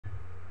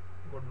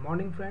Good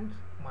morning, friends.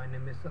 My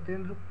name is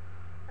Satyendra,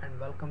 and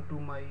welcome to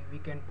my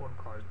weekend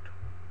podcast.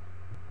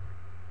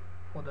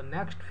 For the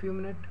next few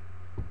minutes,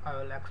 I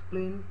will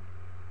explain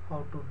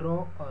how to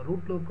draw a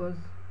root locus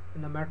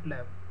in a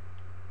Matlab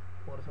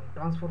for some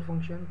transfer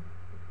function.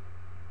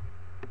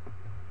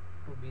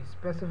 To be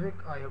specific,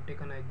 I have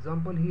taken an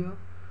example here.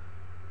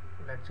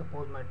 Let's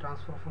suppose my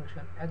transfer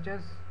function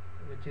hs,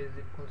 which is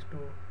equals to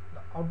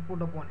the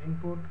output upon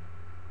input.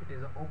 It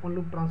is an open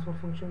loop transfer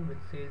function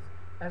which says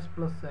s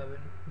plus 7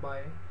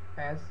 by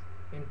s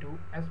into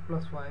s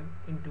plus 5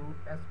 into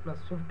s plus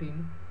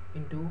 15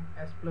 into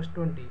s plus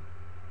 20.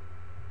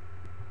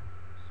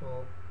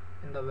 So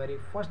in the very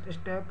first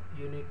step,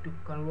 you need to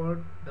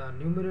convert the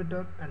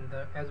numerator and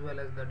as well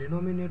as the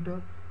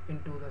denominator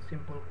into the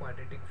simple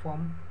quadratic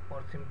form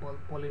or simple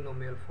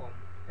polynomial form,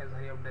 as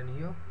I have done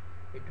here.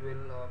 It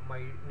will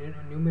my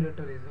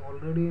numerator is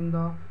already in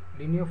the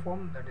linear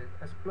form, that is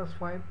s plus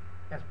 5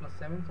 s plus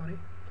 7, sorry,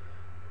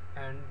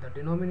 and the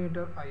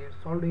denominator I have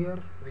solved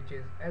here, which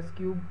is s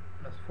cube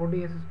plus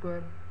 40s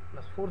square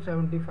plus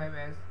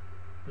 475s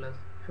plus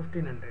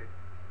 1500.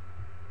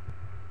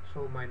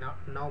 So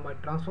now my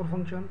transfer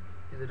function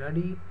is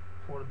ready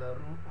for the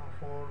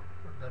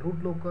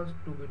root locus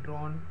to be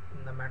drawn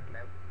in the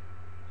Matlab.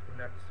 So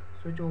let's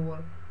switch over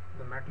to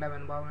the Matlab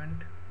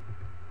environment,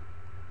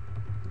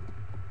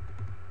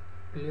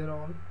 clear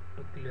all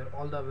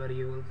the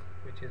variables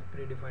which is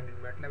predefined in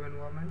Matlab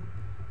environment,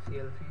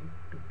 CLC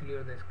to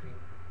clear the screen.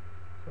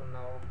 So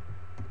now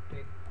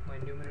take my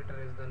numerator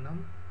as the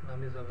num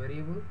is a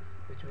variable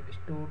which will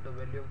store the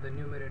value of the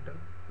numerator,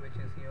 which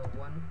is here 1,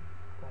 7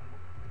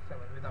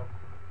 without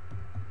comma,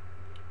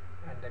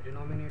 and the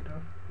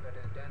denominator, that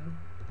is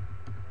done,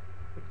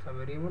 it's a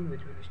variable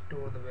which will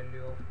store the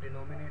value of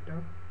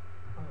denominator.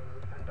 I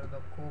will enter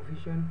the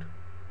coefficient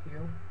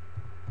here,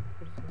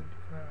 it's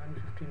 75 and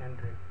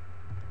 1500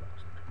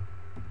 last.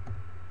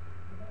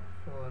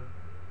 So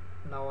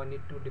now I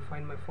need to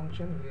define my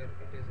function. Here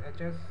it is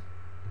hs,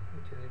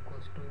 which is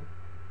equals to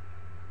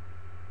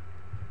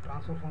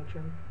transfer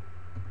function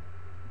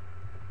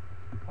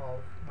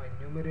of my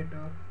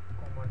numerator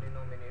comma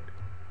denominator.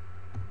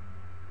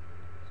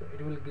 So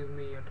it will give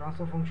me a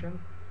transfer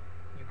function.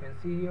 You can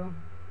see here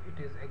it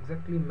is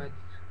exactly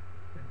matched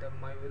with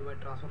my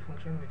transfer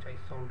function which I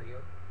solved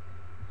here.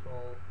 So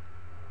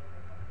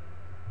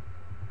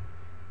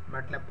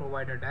Matlab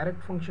provide a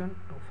direct function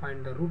to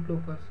find the root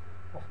locus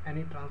of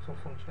any transfer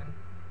function,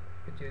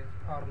 which is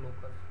R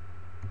locus.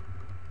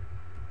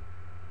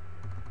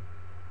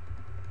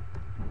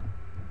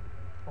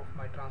 Of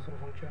my transfer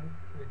function,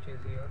 which is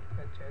here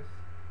hs.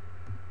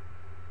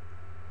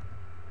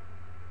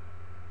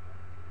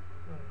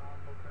 So now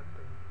look at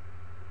the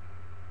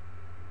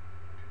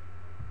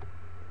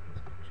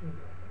instruction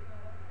here.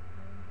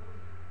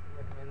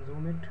 Let me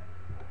zoom it so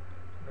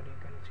that you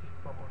can see it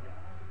properly.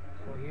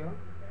 So here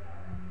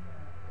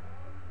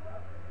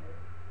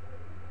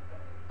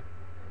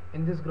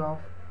in this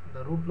graph,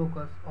 the root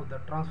locus of the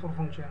transfer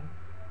function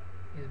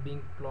is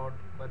being plotted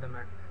by the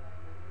Matlab.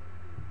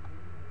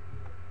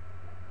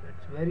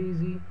 It's very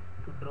easy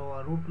to draw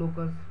a root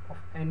locus of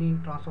any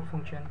transfer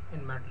function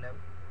in Matlab.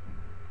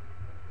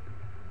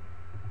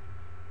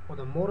 For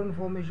the more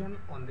information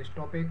on this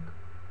topic,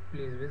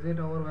 please visit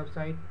our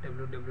website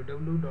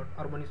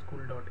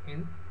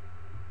www.urbanschool.in.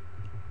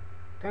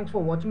 Thanks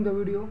for watching the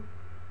video.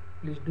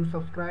 Please do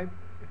subscribe,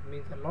 it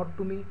means a lot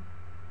to me.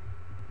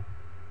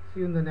 See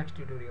you in the next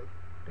tutorial.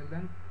 Till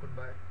then,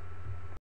 goodbye.